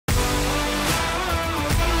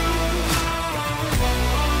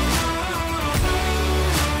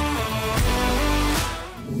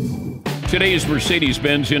Today's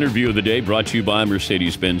Mercedes-Benz interview of the day brought to you by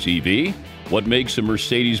Mercedes-Benz EV. What makes a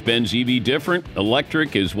Mercedes-Benz EV different?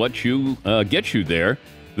 Electric is what you gets you there.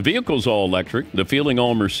 The vehicle's all electric. The feeling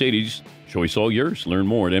all Mercedes. Choice all yours. Learn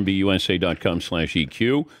more at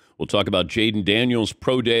mbusa.com/EQ. We'll talk about Jaden Daniels'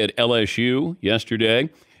 pro day at LSU yesterday.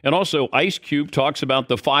 And also, Ice Cube talks about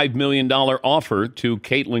the $5 million offer to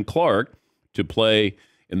Caitlin Clark to play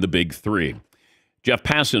in the Big Three. Jeff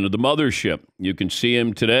Passan of the Mothership. You can see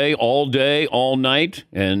him today, all day, all night,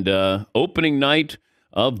 and opening night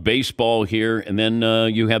of baseball here. And then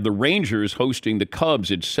you have the Rangers hosting the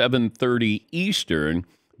Cubs at 7:30 Eastern,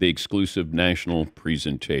 the exclusive national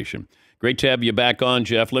presentation. Great to have you back on,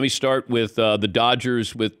 Jeff. Let me start with the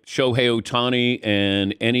Dodgers with Shohei Ohtani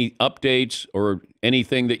and any updates or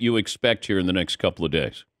anything that you expect here in the next couple of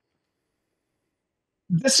days.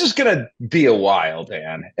 This is going to be a while,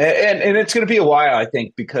 Dan. And it's going to be a while, I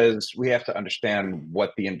think, because we have to understand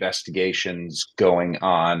what the investigations going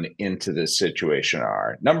on into this situation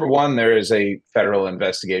are. Number one, there is a federal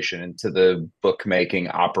investigation into the bookmaking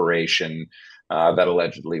operation that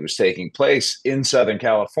allegedly was taking place in Southern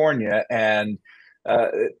California. And,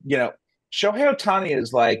 Shohei Ohtani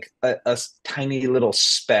is like a tiny little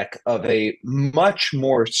speck of a much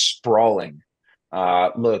more sprawling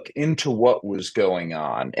look into what was going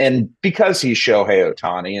on. And because he's Shohei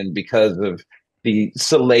Ohtani and because of the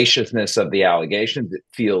salaciousness of the allegations, it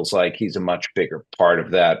feels like he's a much bigger part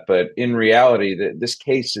of that. But in reality, this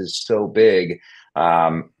case is so big,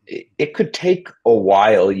 it could take a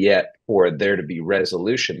while yet for there to be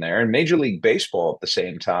resolution there. And Major League Baseball at the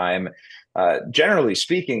same time, generally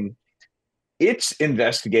speaking, its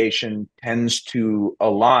investigation tends to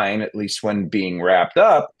align, at least when being wrapped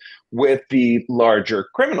up, with the larger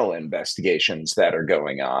criminal investigations that are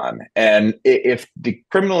going on. And if the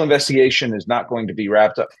criminal investigation is not going to be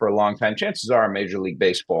wrapped up for a long time, chances are Major League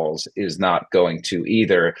Baseball's is not going to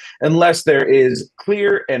either, unless there is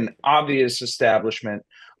clear and obvious establishment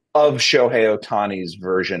of Shohei Ohtani's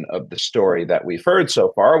version of the story that we've heard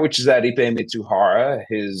so far, which is that Ipe Mitsuhara,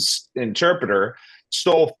 his interpreter,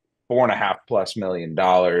 stole $4.5+ million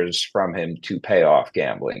from him to pay off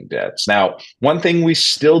gambling debts. Now, one thing we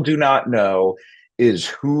still do not know is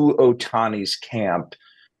who Ohtani's camp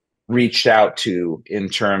reached out to in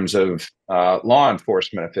terms of law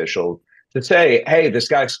enforcement officials to say, hey, this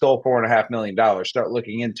guy stole $4.5 million. Start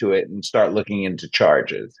looking into it and start looking into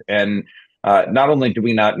charges. And not only do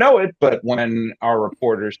we not know it, but when our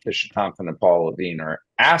reporters, Tisha Thompson and Paul Levine, are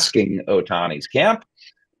asking Ohtani's camp,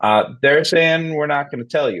 they're saying we're not going to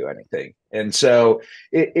tell you anything. And so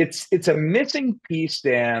it's a missing piece,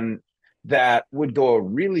 Dan, that would go a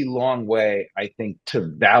really long way, I think, to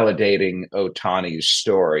validating Ohtani's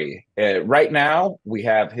story. Right now, we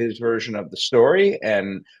have his version of the story,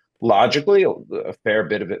 and logically, a fair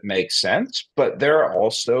bit of it makes sense. But there are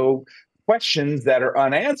also questions that are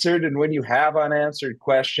unanswered. And when you have unanswered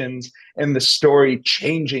questions and the story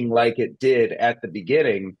changing like it did at the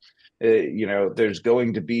beginning, there's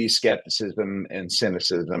going to be skepticism and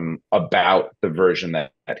cynicism about the version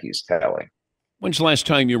that he's telling. When's the last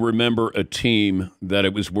time you remember a team that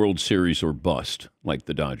it was World Series or bust, like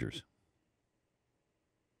the Dodgers?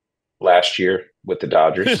 Last year with the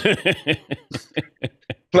Dodgers.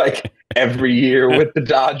 Like every year with the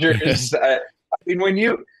Dodgers. I mean, when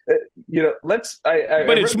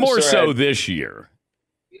but it's more so this year.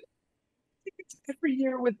 Every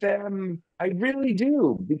year with them, I really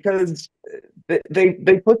do, because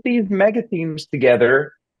they put these mega teams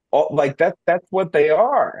together, like that's what they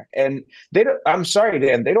are. And they don't. I'm sorry,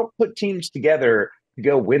 Dan. They don't put teams together to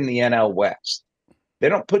go win the NL West. They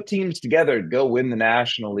don't put teams together to go win the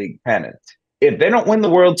National League pennant. If they don't win the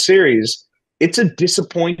World Series, it's a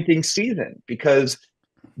disappointing season because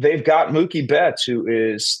they've got Mookie Betts, who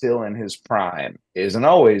is still in his prime, isn't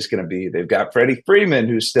always going to be. They've got Freddie Freeman,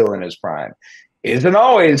 who's still in his prime, isn't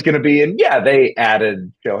always going to be. And yeah, they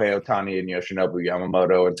added Shohei Ohtani and Yoshinobu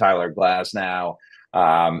Yamamoto and Tyler Glass now,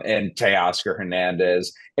 and Teoscar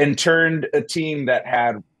Hernandez, and turned a team that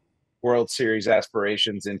had World Series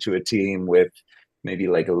aspirations into a team with maybe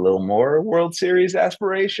like a little more World Series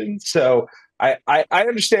aspirations. So I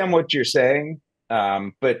understand what you're saying,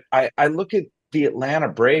 but I look at the Atlanta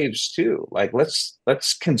Braves too. Like let's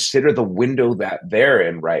consider the window that they're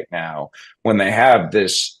in right now when they have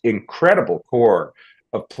this incredible core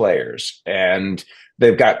of players, and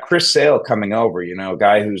they've got Chris Sale coming over, a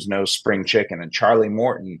guy who's no spring chicken, and Charlie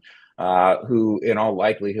Morton, who in all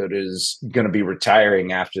likelihood is going to be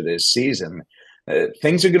retiring after this season.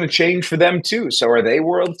 Things are going to change for them too. So are they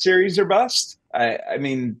World Series or bust? I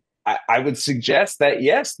mean, I would suggest that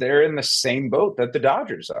yes, they're in the same boat that the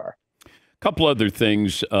Dodgers are. Couple other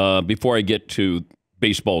things before I get to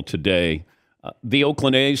baseball today. The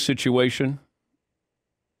Oakland A's situation.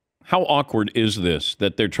 How awkward is this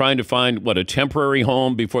that they're trying to find, a temporary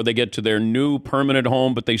home before they get to their new permanent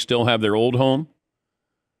home, but they still have their old home?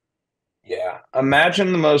 Yeah.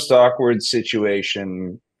 Imagine the most awkward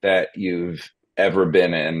situation that you've ever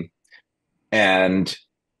been in, and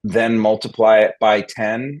then multiply it by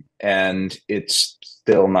 10, and it's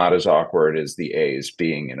still not as awkward as the A's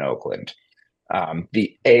being in Oakland.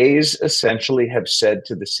 The A's essentially have said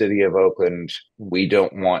to the city of Oakland, we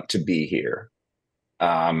don't want to be here.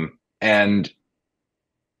 And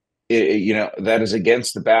that is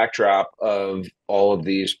against the backdrop of all of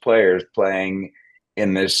these players playing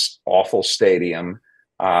in this awful stadium,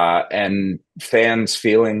 and fans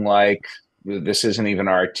feeling like this isn't even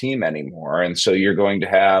our team anymore. And so you're going to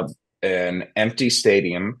have an empty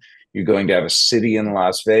stadium. You're going to have a city in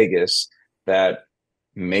Las Vegas that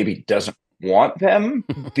maybe doesn't want them,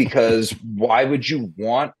 because why would you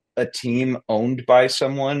want a team owned by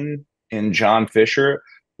someone in John Fisher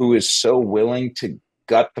who is so willing to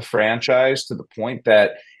gut the franchise to the point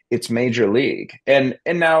that it's major league? And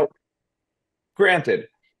now, granted,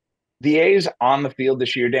 the A's on the field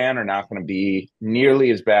this year, Dan, are not going to be nearly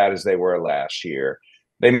as bad as they were last year.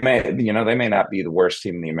 They may not be the worst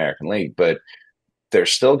team in the American League, but they're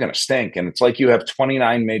still going to stink. And it's like you have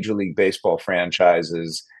 29 Major League Baseball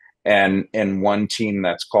franchises and one team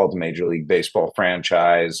that's called the Major League Baseball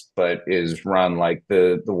franchise, but is run like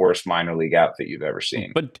the worst minor league outfit you've ever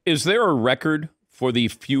seen. But is there a record for the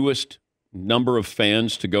fewest number of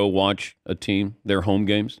fans to go watch a team, their home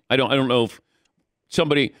games? I don't know if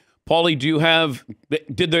somebody, Paulie,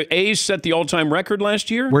 did the A's set the all-time record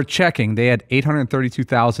last year? We're checking. They had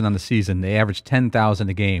 832,000 on the season. They averaged 10,000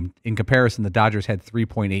 a game. In comparison, the Dodgers had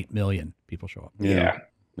 3.8 million people show up. Yeah.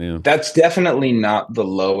 That's definitely not the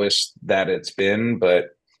lowest that it's been,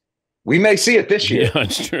 but we may see it this year. Yeah,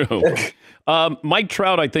 it's true. Mike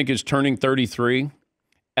Trout, I think, is turning 33.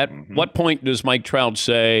 At what point does Mike Trout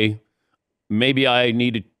say, maybe I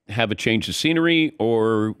need to have a change of scenery?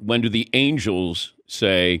 Or when do the Angels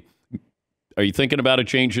say, are you thinking about a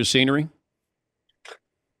change of scenery?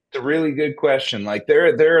 It's a really good question. Like there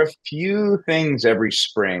are a few things every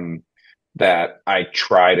spring that I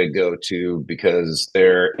try to go to because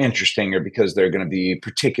they're interesting or because they're going to be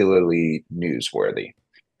particularly newsworthy.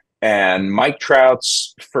 And Mike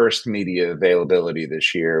Trout's first media availability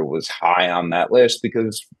this year was high on that list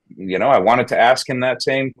because, I wanted to ask him that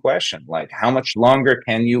same question. Like, how much longer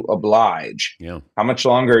can you oblige? Yeah. How much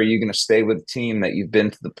longer are you going to stay with a team that you've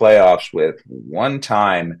been to the playoffs with one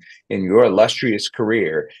time in your illustrious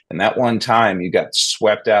career? And that one time you got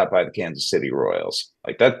swept out by the Kansas City Royals.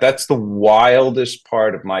 Like that's the wildest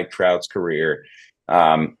part of Mike Trout's career.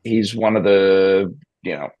 He's one of the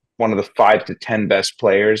 5 to 10 best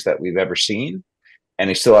players that we've ever seen, and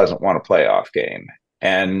he still hasn't won a playoff game.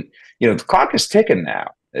 And the clock is ticking now.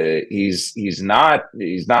 He's not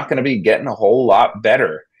going to be getting a whole lot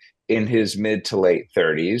better in his mid to late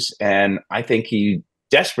 30s, and I think he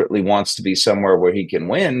desperately wants to be somewhere where he can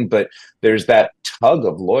win. But there's that tug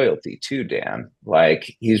of loyalty too, Dan.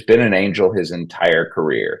 Like, he's been an Angel his entire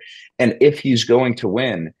career, and if he's going to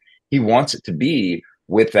win, he wants it to be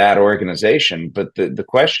with that organization. But the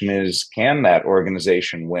question is, can that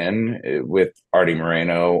organization win with Artie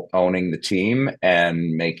Moreno owning the team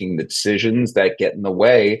and making the decisions that get in the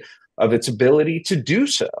way of its ability to do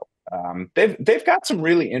so? They've got some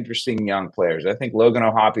really interesting young players. I think Logan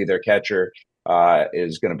O'Hoppe, their catcher,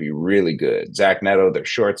 is going to be really good. Zach Neto, their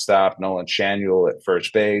shortstop, Nolan Shanuel at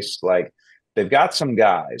first base. Like, they've got some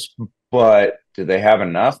guys, but do they have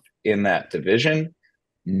enough in that division?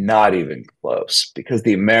 Not even close, because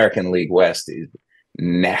the American League West is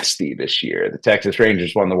nasty this year. The Texas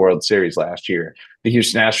Rangers won the World Series last year. The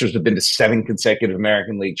Houston Astros have been to 7 consecutive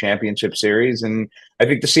American League Championship Series, and I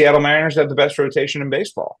think the Seattle Mariners have the best rotation in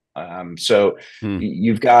baseball. So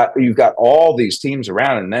you've got all these teams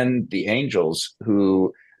around, and then the Angels,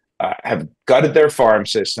 who have gutted their farm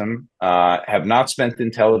system, have not spent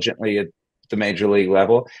intelligently at the major league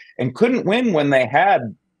level, and couldn't win when they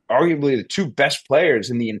had arguably the 2 best players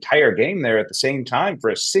in the entire game there at the same time for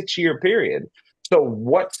a 6-year period. So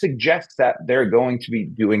what suggests that they're going to be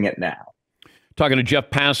doing it now? Talking to Jeff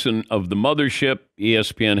Passan of the Mothership.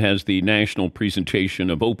 ESPN has the national presentation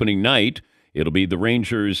of opening night. It'll be the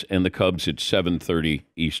Rangers and the Cubs at 7:30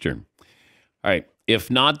 Eastern. All right.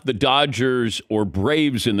 If not the Dodgers or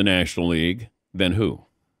Braves in the National League, then who?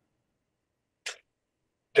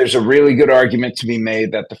 There's a really good argument to be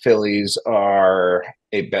made that the Phillies are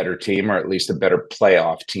a better team, or at least a better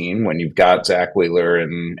playoff team, when you've got Zach Wheeler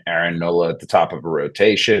and Aaron Nola at the top of a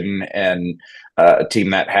rotation, and a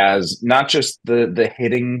team that has not just the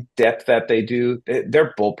hitting depth that they do,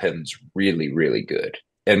 their bullpen's really, really good.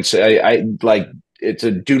 And so I like, it's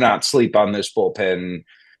a do not sleep on this bullpen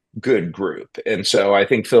good group. And so I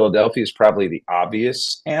think Philadelphia is probably the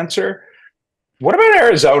obvious answer. What about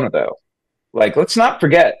Arizona, though? Like, let's not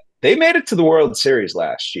forget, they made it to the World Series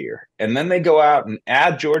last year. And then they go out and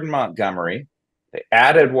add Jordan Montgomery. They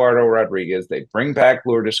add Eduardo Rodriguez. They bring back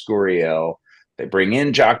Lourdes Gurriel. They bring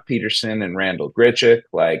in Jock Peterson and Randall Grichuk.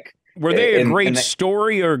 Like, were they a great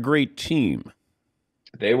story or a great team?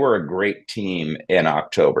 They were a great team in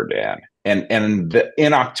October, Dan. And the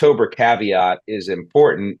in October caveat is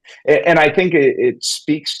important. And I think it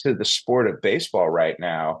speaks to the sport of baseball right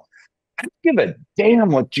now. I don't give a damn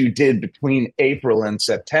what you did between April and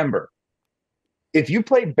September. If you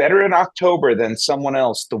play better in October than someone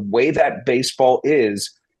else, the way that baseball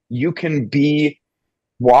is, you can be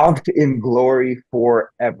swathed in glory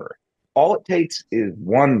forever. All it takes is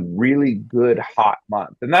one really good hot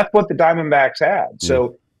month. And that's what the Diamondbacks had.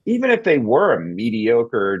 So even if they were a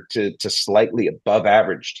mediocre to slightly above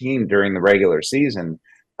average team during the regular season,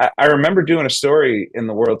 I remember doing a story in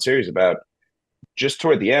the World Series about just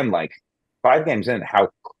toward the end, like 5 games in, how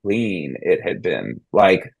clean it had been.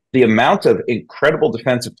 Like, the amount of incredible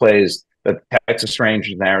defensive plays that the Texas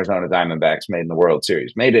Rangers and Arizona Diamondbacks made in the World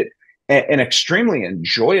Series made it an extremely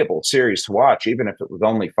enjoyable series to watch, even if it was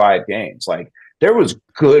only 5 games. Like, there was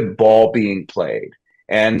good ball being played.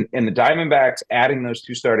 And the Diamondbacks adding those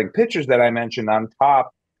 2 starting pitchers that I mentioned on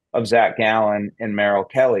top of Zach Gallen and Merrill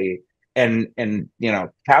Kelly, and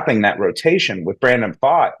tapping that rotation with Brandon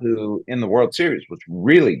Pfaadt, who in the World Series was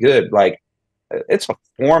really good. Like, it's a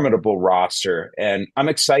formidable roster, and I'm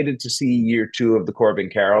excited to see year 2 of the Corbin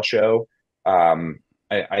Carroll show.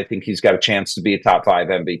 I think he's got a chance to be a top 5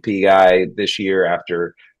 MVP guy this year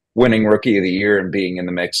after winning Rookie of the Year and being in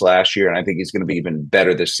the mix last year. And I think he's going to be even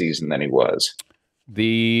better this season than he was.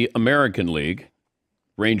 The American League,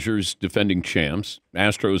 Rangers defending champs.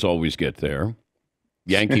 Astros always get there.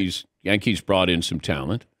 Yankees brought in some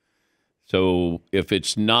talent. So if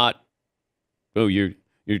it's not, you're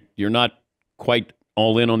not quite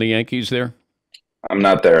all in on the Yankees there? I'm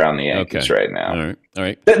not there on the Yankees right now. All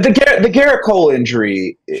right. The Garrett Cole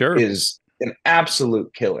injury sure. is an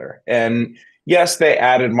absolute killer. And yes, they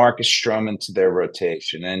added Marcus Stroman to their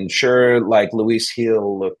rotation. And sure, like, Luis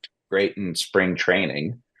Gil looked great in spring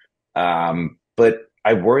training. But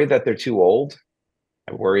I worry that they're too old.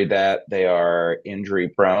 I worry that they are injury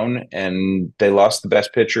prone, and they lost the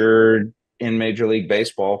best pitcher in Major League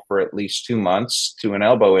Baseball for at least 2 months to an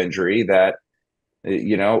elbow injury that,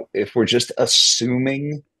 if we're just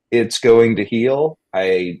assuming it's going to heal,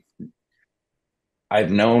 I've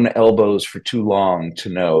known elbows for too long to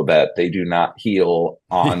know that they do not heal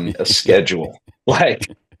on a schedule. Like,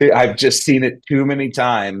 I've just seen it too many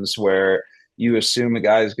times where you assume a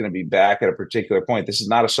guy is going to be back at a particular point. This is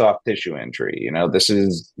not a soft tissue injury. This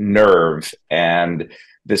is nerve, and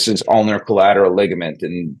this is ulnar collateral ligament.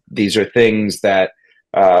 And these are things that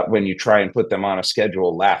when you try and put them on a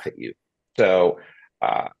schedule, laugh at you. So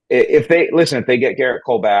if they get Garrett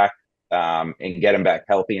Cole back and get him back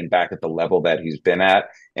healthy and back at the level that he's been at,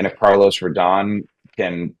 and if Carlos Rodon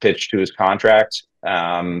can pitch to his contract,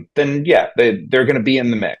 then yeah, they're going to be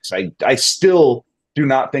in the mix. I still do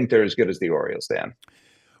not think they're as good as the Orioles, Dan.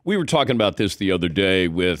 We were talking about this the other day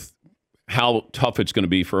with how tough it's going to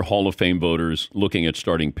be for Hall of Fame voters looking at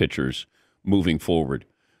starting pitchers moving forward,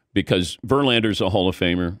 because Verlander's a Hall of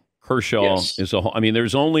Famer. Kershaw is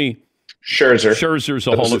there's only Scherzer's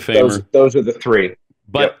a Hall of Famer. Those are the 3.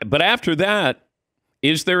 But after that,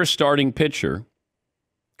 is there a starting pitcher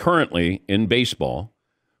currently in baseball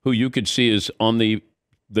who you could see is on the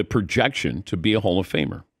projection to be a Hall of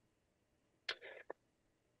Famer?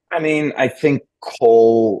 I think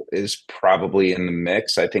Cole is probably in the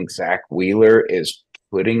mix. I think Zach Wheeler is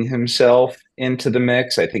putting himself into the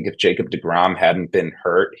mix. I think if Jacob deGrom hadn't been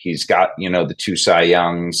hurt, he's got, the 2 Cy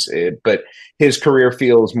Youngs, but his career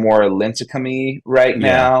feels more Lincecum-y right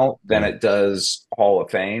now than it does Hall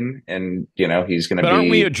of Fame. And, he's going to be. But aren't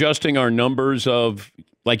we adjusting our numbers of,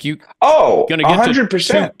 like, you? Oh, going to get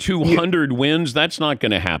 100%. 200 wins? That's not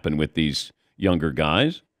going to happen with these younger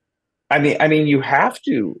guys. You have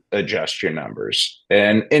to adjust your numbers,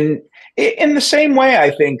 and in the same way,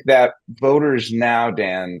 I think that voters now,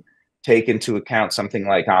 Dan, take into account something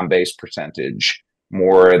like on base percentage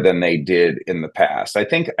more than they did in the past. I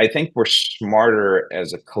think we're smarter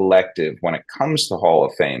as a collective when it comes to Hall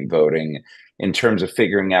of Fame voting in terms of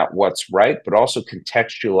figuring out what's right, but also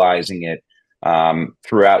contextualizing it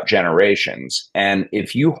throughout generations. And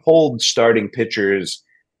if you hold starting pitchers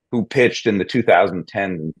who pitched in the 2010s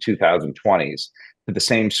and 2020s to the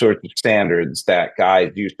same sorts of standards that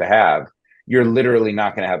guys used to have, you're literally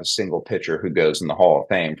not going to have a single pitcher who goes in the Hall of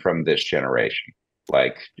Fame from this generation.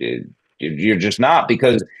 Like, you're just not,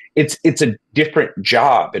 because it's a different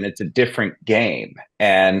job and it's a different game.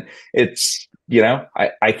 And it's,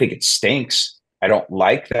 I think it stinks. I don't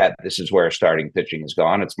like that this is where starting pitching has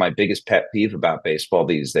gone. It's my biggest pet peeve about baseball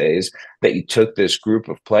these days, that you took this group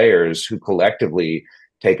of players who collectively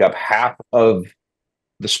take up half of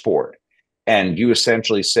the sport, and you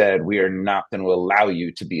essentially said, we are not going to allow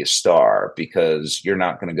you to be a star because you're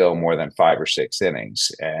not going to go more than 5 or 6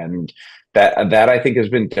 innings. And that I think has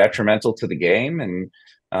been detrimental to the game. And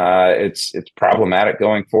it's problematic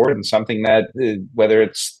going forward, and something that whether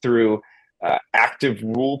it's through active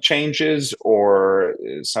rule changes or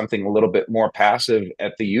something a little bit more passive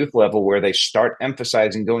at the youth level, where they start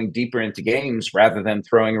emphasizing going deeper into games rather than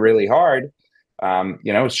throwing really hard.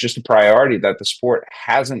 It's just a priority that the sport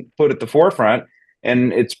hasn't put at the forefront,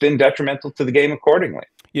 and it's been detrimental to the game accordingly.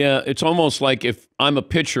 Yeah, it's almost like if I'm a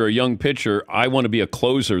pitcher, a young pitcher, I want to be a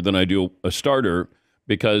closer than I do a starter,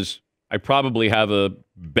 because I probably have a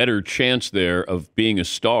better chance there of being a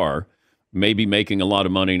star, maybe making a lot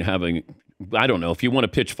of money and having, I don't know, if you want to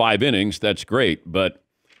pitch 5 innings, that's great, but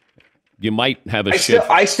you might have a shift.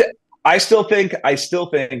 I still think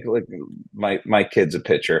like my kid's a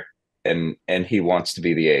pitcher, and he wants to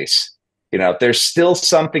be the ace. There's still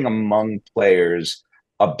something among players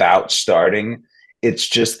about starting. It's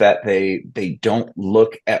just that they don't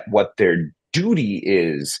look at what their duty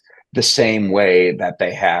is the same way that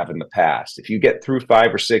they have in the past. If you get through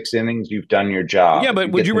 5 or 6 innings, you've done your job. Yeah,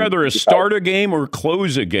 but would you rather start a game or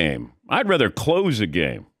close a game? I'd rather close a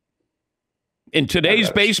game. In today's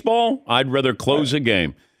baseball, I'd rather close a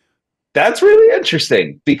game. That's really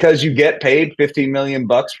interesting, because you get paid $15 million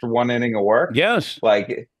for 1 inning of work. Yes.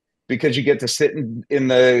 Because you get to sit in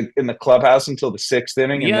the clubhouse until the 6th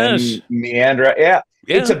inning and then meander. Yeah.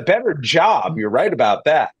 It's a better job. You're right about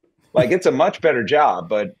that. It's a much better job.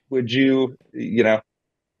 But would you, you're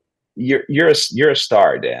a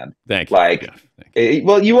star, Dan. Thank you. Thank you.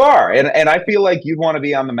 Well, you are, and I feel like you'd want to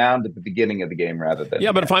be on the mound at the beginning of the game rather than.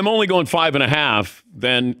 Yeah, but if I'm only going 5.5,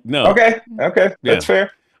 then no. Okay, that's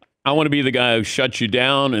fair. I want to be the guy who shuts you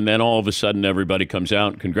down, and then all of a sudden everybody comes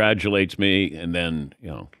out and congratulates me, and then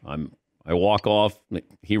I walk off.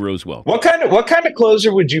 Heroes welcome. What kind of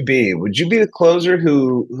closer would you be? Would you be the closer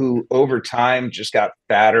who over time just got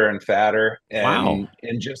fatter and fatter and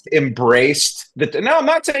just embraced the? No, I'm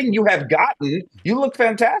not saying you have gotten. You look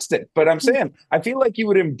fantastic, but I'm saying I feel like you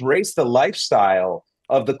would embrace the lifestyle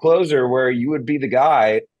of the closer, where you would be the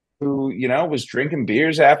guy who, was drinking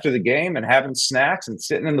beers after the game and having snacks and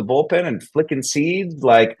sitting in the bullpen and flicking seeds.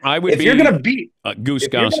 Like, I would if you're going to be Goose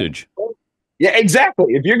Gossage. Yeah,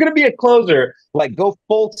 exactly. If you're going to be a closer, go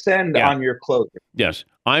full send on your closer. Yes.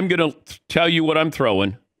 I'm going to tell you what I'm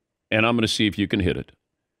throwing, and I'm going to see if you can hit it.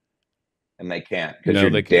 And they can't, because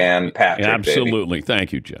you're Dan Patrick. Absolutely. Baby.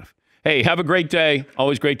 Thank you, Jeff. Hey, have a great day.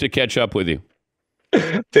 Always great to catch up with you.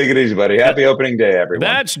 Take it easy, buddy. Happy opening day, everyone.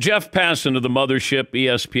 That's Jeff Passan of the Mothership,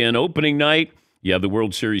 ESPN opening night. You have the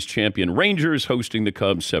World Series champion Rangers hosting the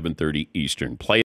Cubs, 7:30 Eastern. Play